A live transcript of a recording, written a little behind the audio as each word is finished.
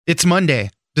It's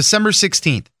Monday, December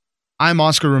 16th. I'm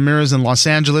Oscar Ramirez in Los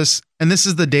Angeles, and this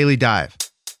is the Daily Dive.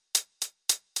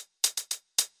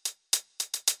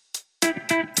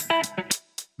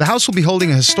 The House will be holding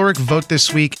a historic vote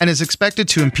this week and is expected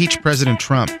to impeach President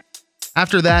Trump.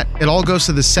 After that, it all goes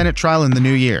to the Senate trial in the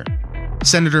new year.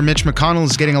 Senator Mitch McConnell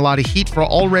is getting a lot of heat for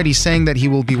already saying that he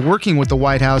will be working with the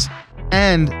White House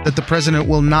and that the president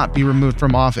will not be removed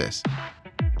from office.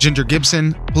 Ginger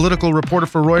Gibson, political reporter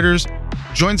for Reuters,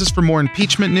 joins us for more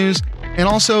impeachment news and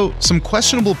also some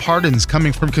questionable pardons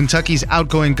coming from Kentucky's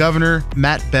outgoing governor,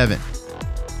 Matt Bevin.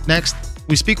 Next,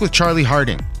 we speak with Charlie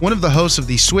Harding, one of the hosts of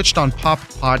the Switched on Pop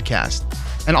podcast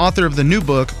and author of the new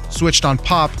book, Switched on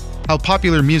Pop, How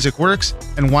Popular Music Works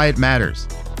and Why It Matters.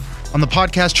 On the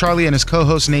podcast, Charlie and his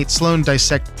co-host Nate Sloan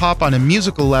dissect pop on a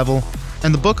musical level,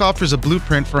 and the book offers a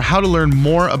blueprint for how to learn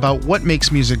more about what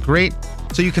makes music great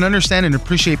so you can understand and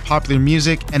appreciate popular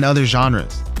music and other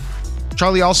genres.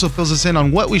 Charlie also fills us in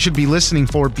on what we should be listening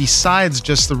for besides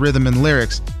just the rhythm and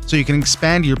lyrics so you can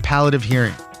expand your palette of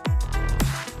hearing.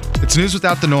 It's news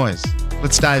without the noise.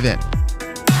 Let's dive in.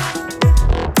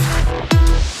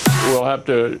 We'll have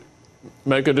to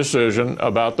make a decision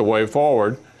about the way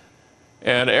forward.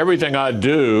 And everything I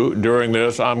do during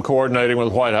this, I'm coordinating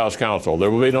with White House counsel.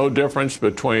 There will be no difference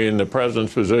between the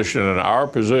president's position and our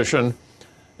position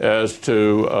as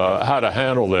to how to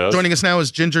handle this. Joining us now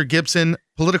is Ginger Gibson,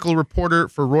 political reporter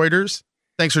for Reuters.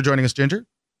 Thanks for joining us, Ginger.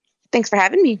 Thanks for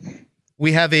having me.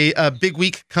 We have a big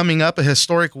week coming up, a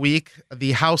historic week.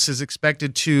 The House is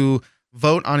expected to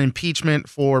vote on impeachment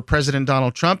for President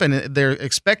Donald Trump, and they're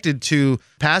expected to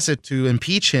pass it to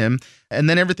impeach him. And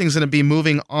then everything's going to be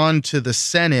moving on to the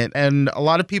Senate. And a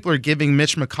lot of people are giving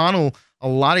Mitch McConnell a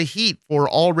lot of heat for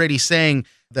already saying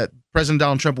that President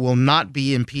Donald Trump will not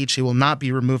be impeached. He will not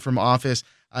be removed from office.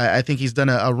 I think he's done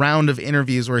a round of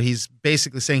interviews where he's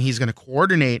basically saying he's going to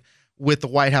coordinate with the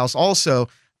White House also.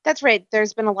 That's right.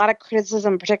 There's been a lot of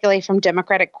criticism, particularly from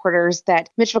Democratic quarters, that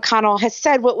Mitch McConnell has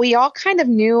said what we all kind of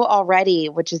knew already,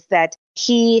 which is that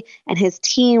he and his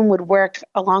team would work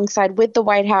alongside with the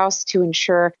White House to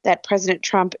ensure that President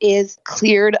Trump is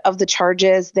cleared of the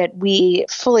charges that we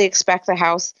fully expect the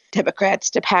House Democrats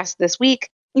to pass this week.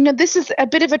 You know, this is a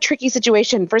bit of a tricky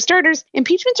situation. For starters,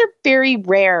 impeachments are very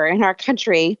rare in our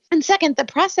country. And second, the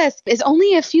process is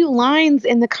only a few lines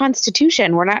in the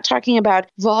Constitution. We're not talking about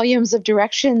volumes of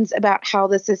directions about how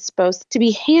this is supposed to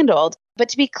be handled. But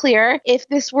to be clear, if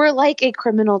this were like a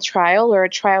criminal trial or a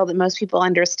trial that most people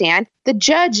understand, the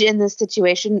judge in this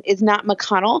situation is not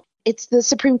McConnell. It's the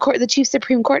Supreme Court, the Chief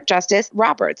Supreme Court Justice,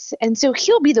 Roberts. And so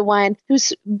he'll be the one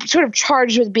who's sort of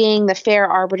charged with being the fair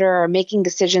arbiter or making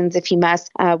decisions if he must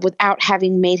without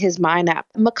having made his mind up.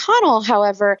 McConnell,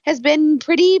 however, has been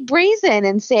pretty brazen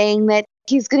in saying that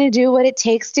he's going to do what it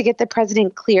takes to get the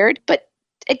president cleared. But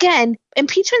again,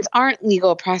 impeachments aren't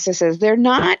legal processes. They're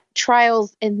not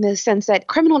trials in the sense that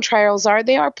criminal trials are.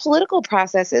 They are political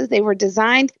processes. They were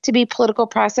designed to be political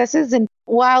processes. And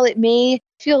while it may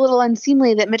feel a little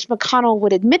unseemly that Mitch McConnell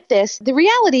would admit this, the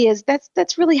reality is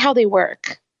that's really how they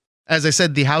work. As I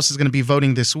said, the House is going to be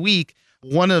voting this week.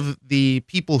 One of the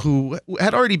people who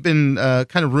had already been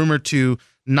kind of rumored to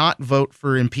not vote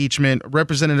for impeachment,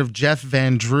 Representative Jeff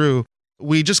Van Drew,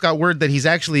 we just got word that he's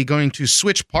actually going to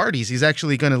switch parties. He's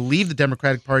actually going to leave the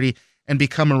Democratic Party and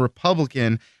become a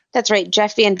Republican. That's right.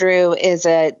 Jeff Van Drew is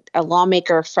a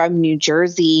lawmaker from New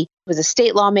Jersey, was a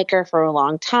state lawmaker for a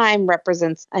long time,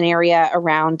 represents an area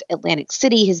around Atlantic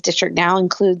City. His district now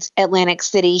includes Atlantic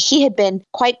City. He had been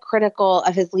quite critical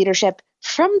of his leadership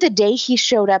from the day he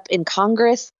showed up in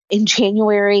Congress in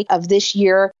January of this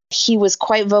year. He was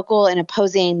quite vocal in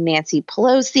opposing Nancy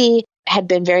Pelosi, had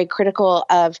been very critical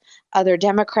of other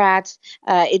Democrats.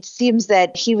 It seems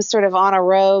that he was sort of on a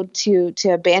road to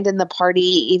abandon the party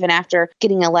even after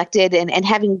getting elected. And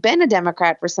having been a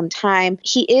Democrat for some time,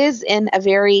 he is in a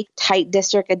very tight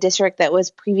district, a district that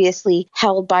was previously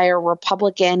held by a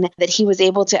Republican that he was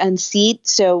able to unseat.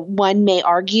 So one may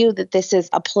argue that this is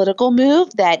a political move,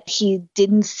 that he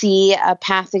didn't see a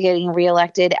path to getting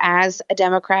reelected as a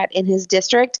Democrat in his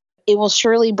district. It will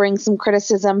surely bring some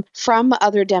criticism from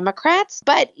other Democrats.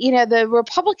 But, you know, the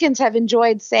Republicans have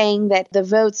enjoyed saying that the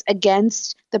votes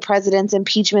against the president's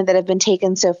impeachment that have been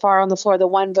taken so far on the floor, the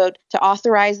one vote to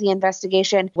authorize the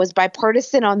investigation, was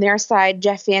bipartisan on their side.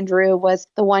 Jeff Van Drew was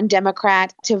the one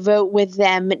Democrat to vote with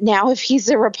them. Now, if he's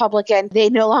a Republican, they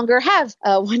no longer have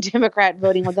one Democrat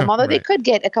voting with them, although They could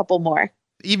get a couple more.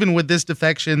 Even with this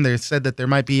defection, they said that there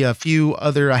might be a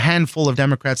handful of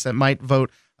Democrats that might vote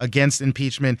against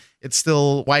impeachment. It's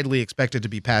still widely expected to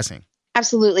be passing.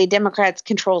 Absolutely. Democrats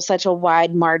control such a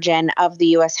wide margin of the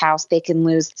U.S. House. They can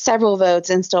lose several votes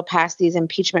and still pass these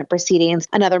impeachment proceedings.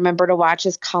 Another member to watch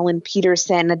is Colin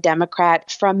Peterson, a Democrat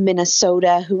from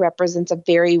Minnesota who represents a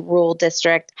very rural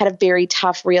district, had a very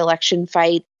tough reelection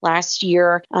fight last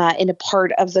year in a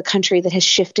part of the country that has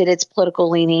shifted its political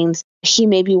leanings. He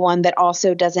may be one that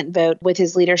also doesn't vote with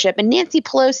his leadership. And Nancy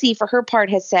Pelosi, for her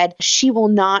part, has said she will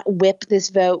not whip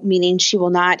this vote, meaning she will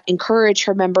not encourage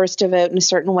her members to vote in a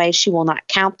certain way. She will not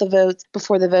count the votes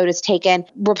before the vote is taken.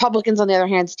 Republicans, on the other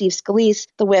hand, Steve Scalise,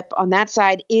 the whip on that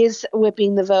side, is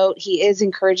whipping the vote. He is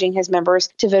encouraging his members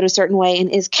to vote a certain way and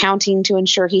is counting to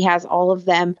ensure he has all of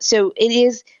them. So it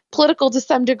is political to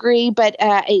some degree, but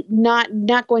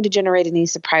not going to generate any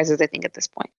surprises, I think, at this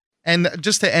point. And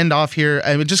just to end off here,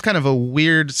 I mean, just kind of a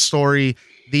weird story.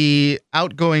 The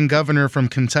outgoing governor from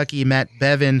Kentucky, Matt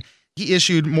Bevin, he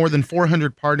issued more than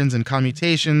 400 pardons and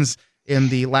commutations in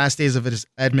the last days of his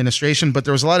administration, but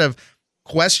there was a lot of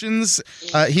questions.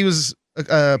 He was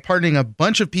pardoning a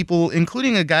bunch of people,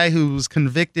 including a guy who was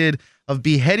convicted of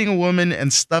beheading a woman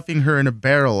and stuffing her in a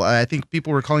barrel. I think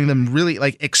people were calling them really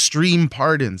like extreme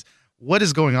pardons. What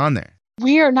is going on there?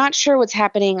 We are not sure what's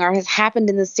happening or has happened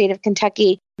in the state of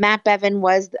Kentucky. Matt Bevin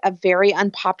was a very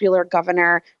unpopular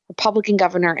governor, Republican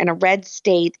governor in a red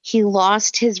state. He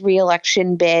lost his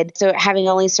reelection bid, so having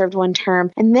only served one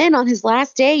term. And then on his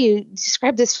last day, you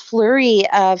described this flurry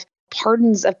of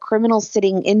pardons of criminals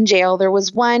sitting in jail. There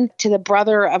was one to the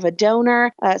brother of a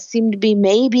donor, seemed to be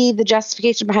maybe the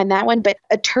justification behind that one. But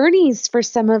attorneys for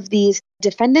some of these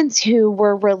defendants who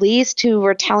were released, who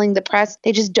were telling the press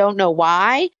they just don't know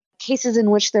why. Cases in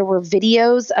which there were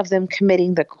videos of them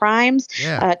committing the crimes,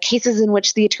 cases in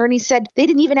which the attorney said they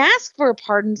didn't even ask for a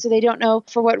pardon, so they don't know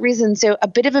for what reason. So a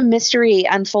bit of a mystery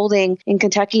unfolding in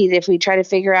Kentucky if we try to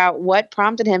figure out what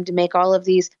prompted him to make all of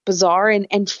these bizarre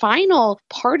and final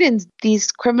pardons.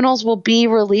 These criminals will be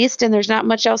released, and there's not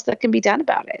much else that can be done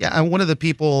about it. Yeah, and one of the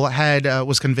people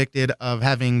was convicted of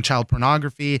having child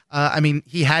pornography.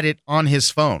 He had it on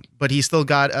his phone, but he still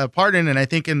got a pardon. And I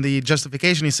think in the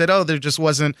justification, he said, there just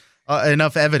wasn't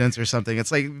enough evidence or something.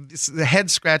 It's like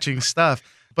head-scratching stuff.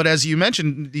 But as you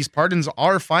mentioned, these pardons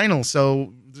are final,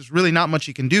 so there's really not much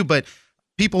you can do. But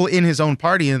people in his own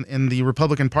party, in the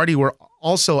Republican Party, were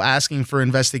also asking for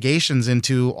investigations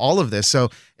into all of this. So,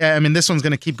 this one's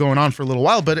going to keep going on for a little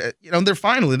while, but they're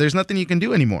finally, there's nothing you can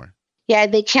do anymore. Yeah,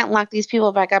 they can't lock these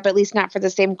people back up, at least not for the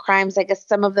same crimes. I guess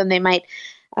some of them they might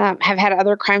have had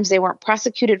other crimes they weren't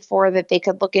prosecuted for that they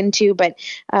could look into. But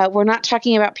we're not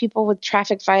talking about people with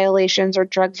traffic violations or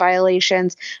drug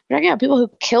violations. We're talking about people who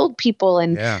killed people.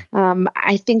 And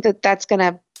I think that's going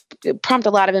to prompt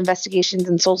a lot of investigations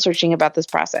and soul searching about this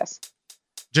process.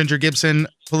 Ginger Gibson,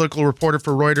 political reporter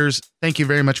for Reuters. Thank you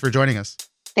very much for joining us.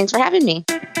 Thanks for having me.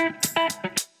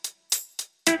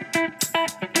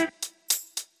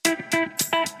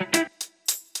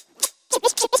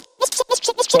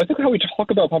 So I think how we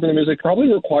talk about popular music probably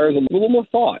requires a little more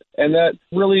thought, and that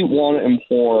really want to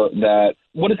implore that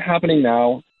what is happening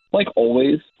now, like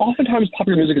always, oftentimes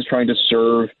popular music is trying to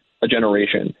serve a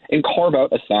generation and carve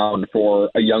out a sound for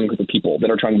a young group of people that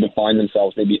are trying to define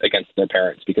themselves maybe against their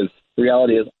parents, because the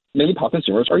reality is many pop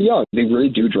consumers are young. They really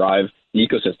do drive the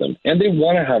ecosystem, and they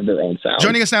want to have their own sound.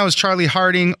 Joining us now is Charlie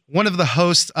Harding, one of the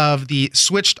hosts of the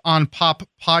Switched on Pop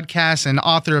podcast and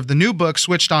author of the new book,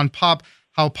 Switched on Pop,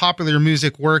 How Popular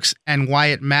Music Works and Why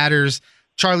It Matters.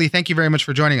 Charlie, thank you very much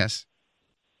for joining us.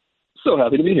 So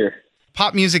happy to be here.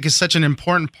 Pop music is such an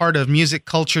important part of music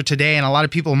culture today, and a lot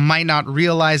of people might not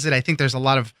realize it. I think there's a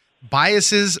lot of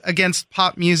biases against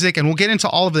pop music, and we'll get into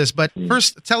all of this. But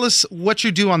first, tell us what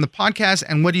you do on the podcast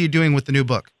and what are you doing with the new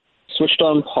book? Switched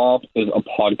on Pop is a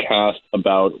podcast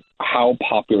about how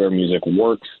popular music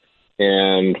works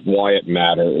and why it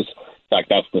matters. In fact,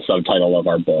 that's the subtitle of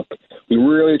our book. We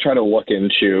really try to look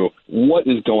into what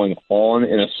is going on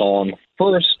in a song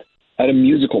first at a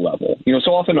musical level.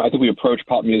 So often I think we approach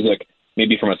pop music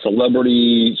maybe from a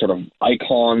celebrity sort of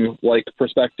icon-like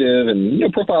perspective, and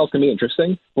profiles can be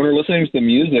interesting. When we're listening to the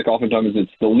music, oftentimes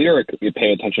it's the lyric that we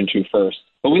pay attention to first.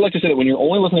 But we like to say that when you're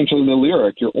only listening to the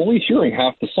lyric, you're only hearing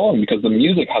half the song because the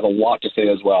music has a lot to say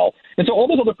as well. And so all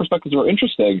those other perspectives are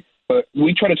interesting, but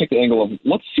we try to take the angle of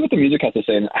let's see what the music has to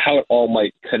say and how it all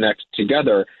might connect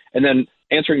together. And then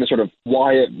answering the sort of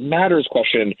why it matters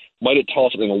question, might it tell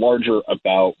us something larger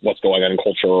about what's going on in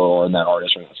culture or in that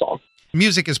artist or in that song?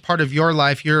 Music is part of your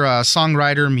life. You're a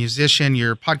songwriter, musician.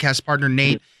 Your podcast partner,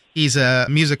 Nate, he's a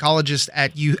musicologist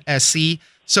at USC.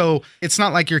 So it's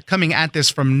not like you're coming at this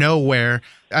from nowhere.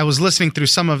 I was listening through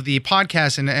some of the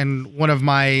podcasts, and one of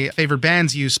my favorite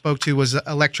bands you spoke to was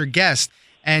Electric Guest.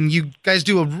 And you guys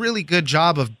do a really good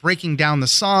job of breaking down the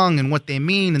song and what they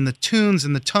mean and the tunes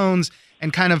and the tones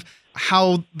and kind of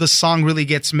how the song really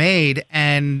gets made.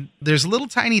 And there's little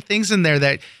tiny things in there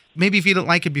that maybe if you didn't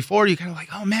like it before, you kind of like,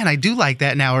 oh man, I do like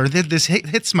that now, or this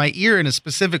hits my ear in a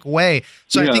specific way.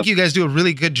 So I think you guys do a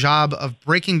really good job of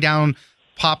breaking down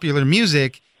popular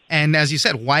music and, as you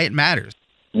said, why it matters.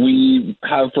 We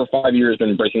have for 5 years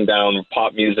been breaking down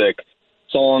pop music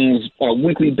songs on a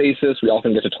weekly basis. We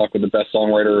often get to talk with the best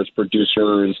songwriters,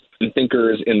 producers, and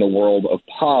thinkers in the world of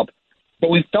pop. But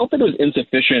we felt that it was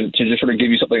insufficient to just sort of give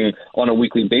you something on a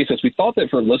weekly basis. We thought that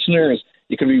for listeners,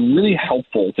 it could be really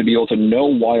helpful to be able to know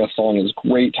why a song is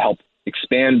great, to help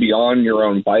expand beyond your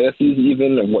own biases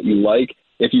even of what you like.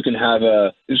 If you can have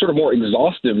a sort of more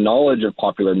exhaustive knowledge of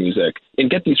popular music and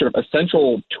get these sort of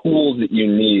essential tools that you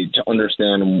need to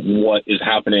understand what is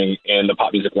happening in the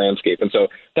pop music landscape. And so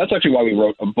that's actually why we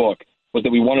wrote a book, was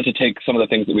that we wanted to take some of the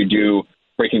things that we do,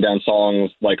 breaking down songs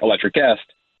like Electric Guest,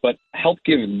 but help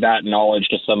give that knowledge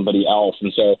to somebody else.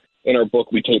 And so in our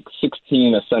book, we take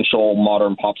 16 essential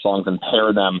modern pop songs and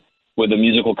pair them with a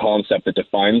musical concept that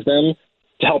defines them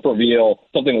to help reveal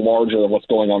something larger of what's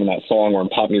going on in that song or in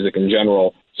pop music in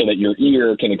general, so that your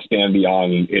ear can expand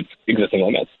beyond its existing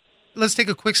limits. Let's take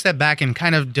a quick step back and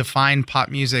kind of define pop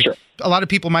music. Sure. A lot of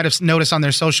people might have noticed on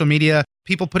their social media,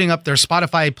 people putting up their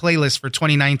Spotify playlist for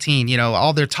 2019,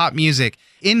 all their top music.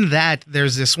 In that,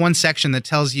 there's this one section that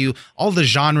tells you all the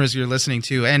genres you're listening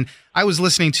to. And I was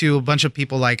listening to a bunch of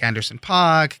people like Anderson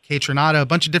 .Paak, Kate Renata, a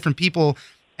bunch of different people.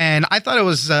 And I thought it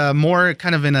was more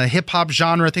kind of in a hip hop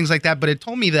genre, things like that. But it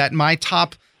told me that my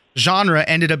top genre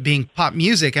ended up being pop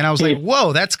music. And I was like,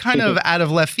 whoa, that's kind of out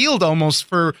of left field almost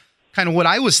for kind of what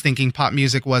I was thinking pop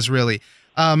music was really.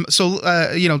 So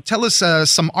tell us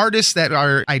some artists that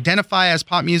identify as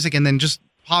pop music and then just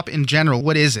pop in general.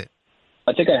 What is it?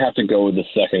 I think I have to go with the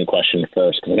second question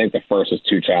first, because I think the first is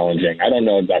too challenging. I don't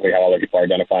know exactly how other people are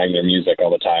identifying their music all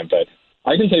the time, but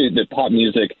I can tell you that pop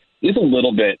music is a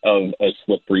little bit of a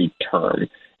slippery term.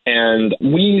 And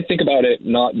we think about it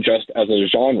not just as a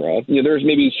genre. There's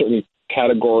maybe a certain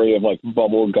category of like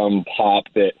bubblegum pop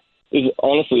that is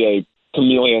honestly a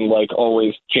chameleon, like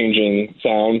always changing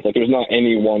sound. Like there's not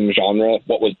any one genre.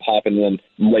 What was pop in the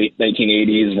late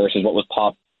 1980s versus what was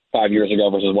pop 5 years ago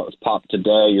versus what was pop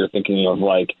today. You're thinking of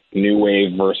like new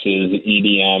wave versus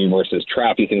EDM versus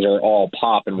trap. These things are all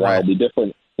pop and wildly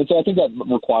different. And so I think that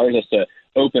requires us to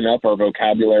open up our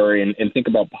vocabulary and think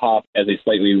about pop as a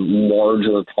slightly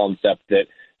larger concept that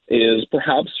is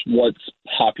perhaps what's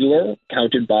popular,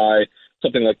 counted by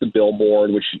something like the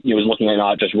Billboard, which is looking at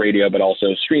not just radio, but also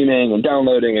streaming and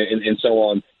downloading and so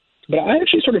on. But I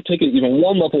actually sort of take it even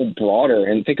one level broader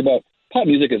and think about pop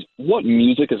music as what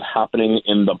music is happening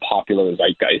in the popular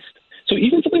zeitgeist. So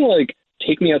even something like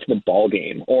Take Me Out to the Ball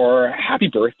Game or Happy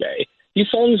Birthday, these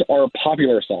songs are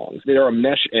popular songs. They are a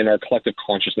mesh in our collective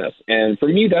consciousness. And for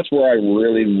me, that's where I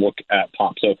really look at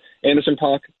pop. So Anderson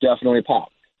 .Paak, definitely pop.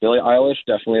 Billie Eilish,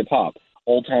 definitely pop.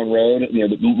 Old Town Road,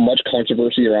 much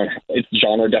controversy around its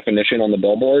genre definition on the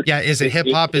Billboard. Yeah, is it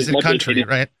hip-hop? Is it country,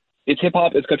 right? It's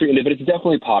hip-hop, it's country, but it's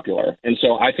definitely popular. And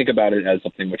so I think about it as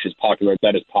something which is popular.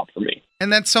 That is pop for me.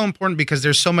 And that's so important because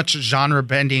there's so much genre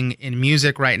bending in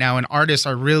music right now, and artists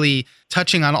are really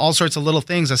touching on all sorts of little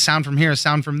things, a sound from here, a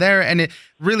sound from there, and it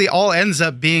really all ends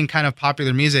up being kind of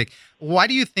popular music. Why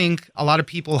do you think a lot of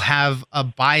people have a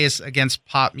bias against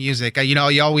pop music?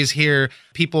 You always hear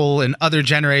people in other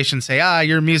generations say,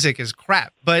 your music is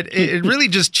crap, but it really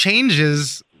just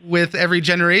changes with every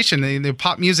generation. The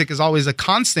pop music is always a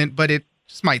constant, but it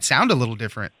just might sound a little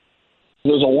different.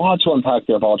 There's a lot to unpack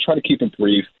there, but I'll try to keep it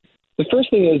brief. The first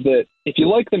thing is that if you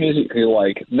like the music you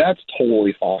like, that's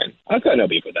totally fine. I've got no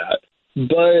beef with that.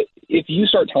 But if you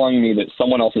start telling me that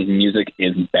someone else's music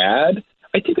is bad,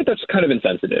 I think that that's kind of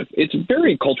insensitive. It's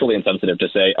very culturally insensitive to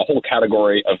say a whole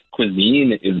category of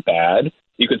cuisine is bad.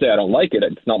 You could say, I don't like it,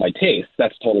 it's not my taste.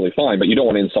 That's totally fine, but you don't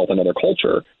want to insult another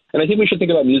culture. And I think we should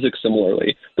think about music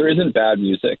similarly. There isn't bad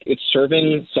music. It's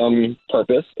serving some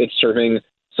purpose. It's serving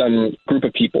some group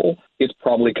of people. It's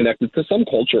probably connected to some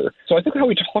culture. So I think how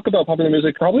we talk about popular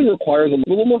music probably requires a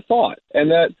little more thought. And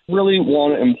that really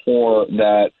want to implore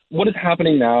that what is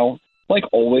happening now, like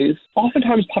always,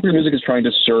 oftentimes popular music is trying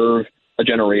to serve a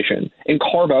generation and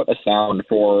carve out a sound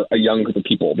for a young group of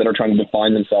people that are trying to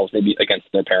define themselves maybe against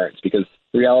their parents. Because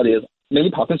the reality is many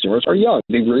pop consumers are young.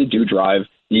 They really do drive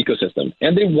the ecosystem,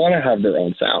 and they want to have their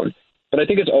own sound. But I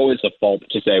think it's always a fault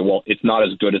to say, well, it's not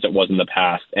as good as it was in the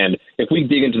past. And if we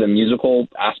dig into the musical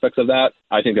aspects of that,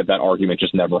 I think that argument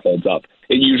just never holds up.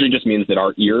 It usually just means that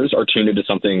our ears are tuned into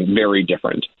something very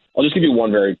different. I'll just give you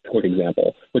one very quick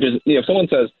example, which is, if someone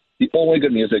says the only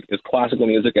good music is classical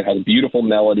music, it has beautiful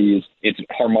melodies, it's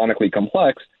harmonically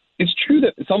complex, it's true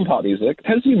that some pop music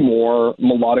tends to be more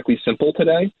melodically simple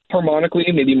today, harmonically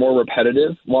maybe more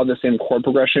repetitive, a lot of the same chord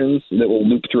progressions that will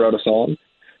loop throughout a song.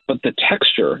 But the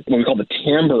texture, what we call the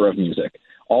timbre of music,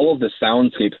 all of the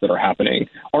soundscapes that are happening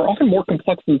are often more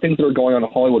complex than things that are going on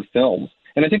in Hollywood films.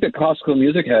 And I think that classical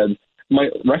music heads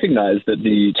might recognize that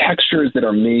the textures that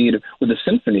are made with a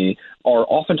symphony are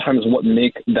oftentimes what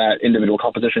make that individual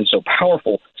composition so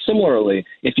powerful. Similarly,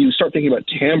 if you start thinking about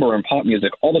timbre in pop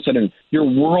music, all of a sudden your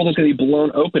world is going to be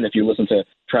blown open if you listen to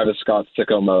Travis Scott's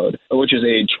Sicko Mode, which is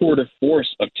a tour de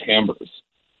force of timbres.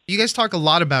 You guys talk a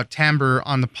lot about timbre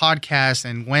on the podcast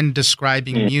and when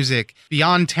describing music.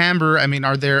 Beyond timbre, I mean,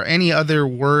 are there any other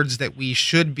words that we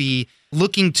should be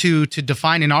looking to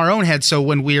define in our own head? So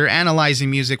when we're analyzing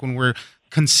music, when we're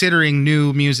considering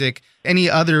new music, any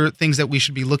other things that we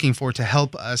should be looking for to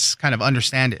help us kind of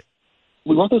understand it?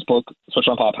 We wrote this book, Switched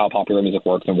on Pop, How Popular Music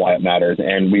Works and Why It Matters,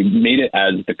 and we made it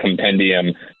as the compendium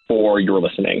for your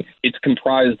listening. It's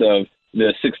comprised of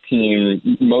the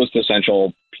 16 most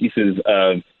essential pieces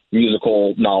of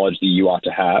musical knowledge that you ought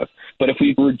to have. But if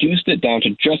we reduced it down to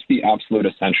just the absolute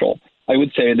essential, I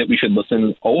would say that we should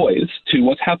listen always to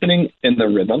what's happening in the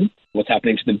rhythm, what's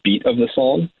happening to the beat of the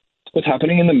song, what's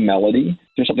happening in the melody.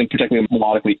 There's something particularly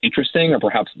melodically interesting or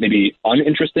perhaps maybe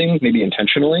uninteresting, maybe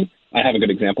intentionally. I have a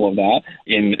good example of that.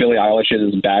 In Billie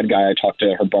Eilish's Bad Guy, I talked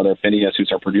to her brother Phineas,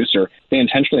 who's our producer. They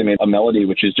intentionally made a melody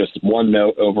which is just one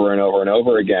note over and over and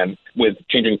over again with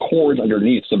changing chords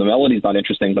underneath. So the melody's not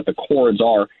interesting, but the chords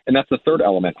are. And that's the third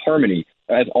element, harmony.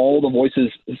 As all the voices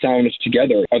sound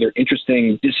together, are there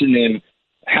interesting, dissonant,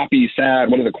 happy, sad?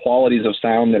 What are the qualities of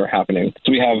sound that are happening?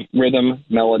 So we have rhythm,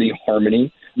 melody,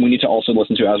 harmony. We need to also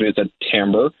listen to, as we had said,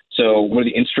 timbre. So what are the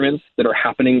instruments that are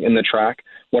happening in the track?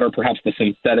 What are perhaps the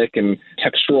synthetic and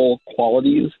textural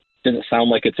qualities? Does it sound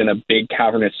like it's in a big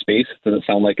cavernous space? Does it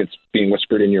sound like it's being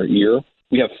whispered in your ear?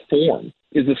 We have form.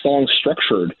 Is the song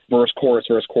structured? Verse, chorus,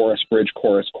 bridge,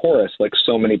 chorus, chorus, like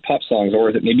so many pop songs? Or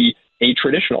is it maybe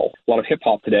atraditional? A lot of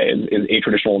hip-hop today is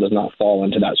atraditional and does not fall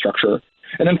into that structure.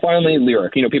 And then finally,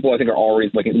 lyric. People I think are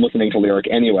always listening to lyric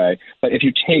anyway. But if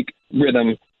you take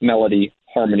rhythm, melody,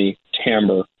 harmony,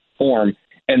 timbre, form,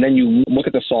 and then you look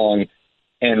at the song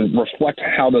and reflect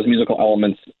how those musical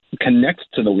elements connect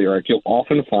to the lyric, you'll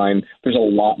often find there's a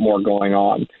lot more going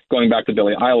on. Going back to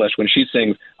Billie Eilish, when she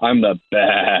sings, "I'm the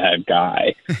bad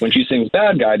guy," when she sings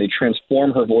 "bad guy," they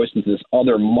transform her voice into this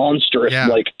other monstrous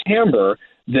timbre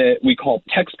that we call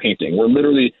text painting, where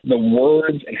literally the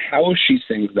words and how she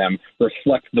sings them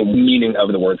reflect the meaning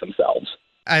of the words themselves.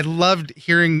 I loved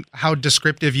hearing how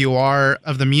descriptive you are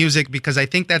of the music because I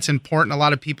think that's important. A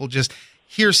lot of people just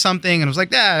hear something and it was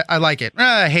like, I like it.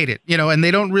 I hate it, and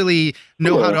they don't really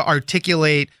know how to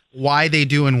articulate why they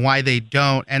do and why they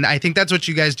don't. And I think that's what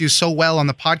you guys do so well on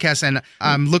the podcast. And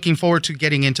I'm looking forward to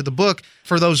getting into the book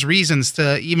for those reasons,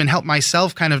 to even help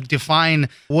myself kind of define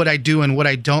what I do and what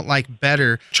I don't like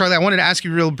better. Charlie, I wanted to ask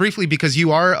you real briefly, because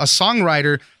you are a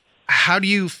songwriter. How do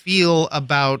you feel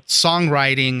about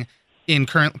songwriting in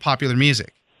current popular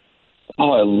music?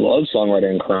 Oh, I love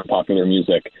songwriting in current popular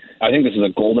music. I think this is a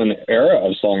golden era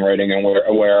of songwriting, and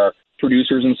where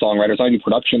producers and songwriters, I do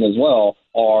production as well,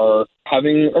 are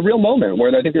having a real moment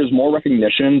where I think there's more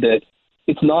recognition that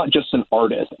it's not just an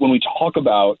artist. When we talk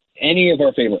about any of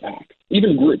our favorite acts,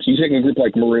 even groups, you take a group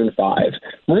like Maroon 5.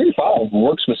 Maroon 5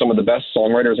 works with some of the best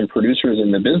songwriters and producers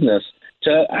in the business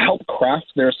to help craft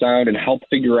their sound and help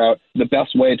figure out the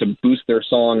best way to boost their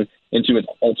song into its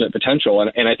ultimate potential.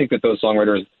 And I think that those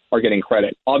songwriters are getting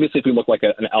credit. Obviously, if we look like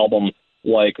an album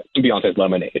like Beyonce's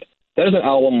Lemonade, that is an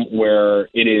album where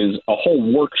it is a whole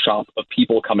workshop of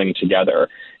people coming together.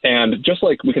 And just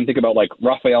like we can think about like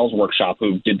Raphael's workshop,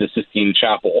 who did the Sistine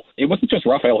Chapel, it wasn't just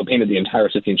Raphael who painted the entire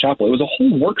Sistine Chapel. It was a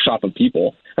whole workshop of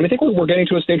people. And I think we're getting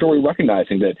to a stage where we're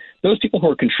recognizing that those people who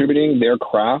are contributing their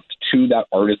craft to that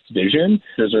artist's vision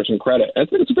deserve some credit. I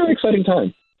think it's a very exciting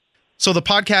time. So the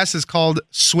podcast is called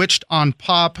Switched on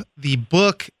Pop. The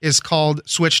book is called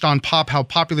Switched on Pop, How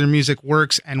Popular Music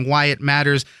Works and Why It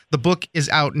Matters. The book is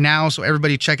out now, so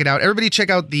everybody check it out. Everybody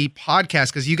check out the podcast,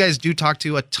 because you guys do talk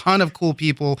to a ton of cool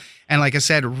people. And like I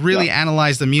said, really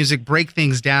analyze the music, break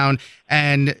things down,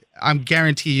 and I'm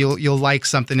guarantee you'll like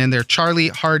something in there. Charlie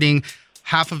Harding,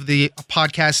 half of the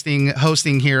podcasting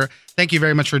hosting here, thank you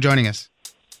very much for joining us.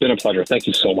 It's been a pleasure. Thank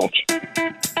you so much.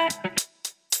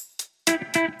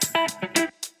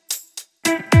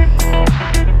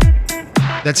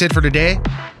 That's it for today.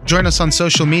 Join us on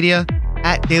social media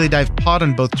at Daily Dive Pod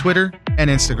on both Twitter and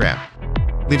Instagram.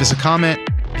 Leave us a comment,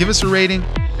 give us a rating,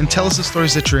 and tell us the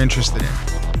stories that you're interested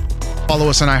in. Follow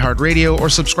us on iHeartRadio or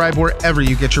subscribe wherever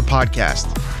you get your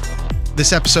podcast.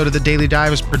 This episode of The Daily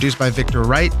Dive is produced by Victor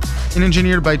Wright and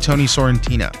engineered by Tony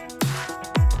Sorrentino.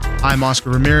 I'm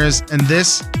Oscar Ramirez, and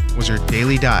this was your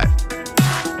Daily Dive.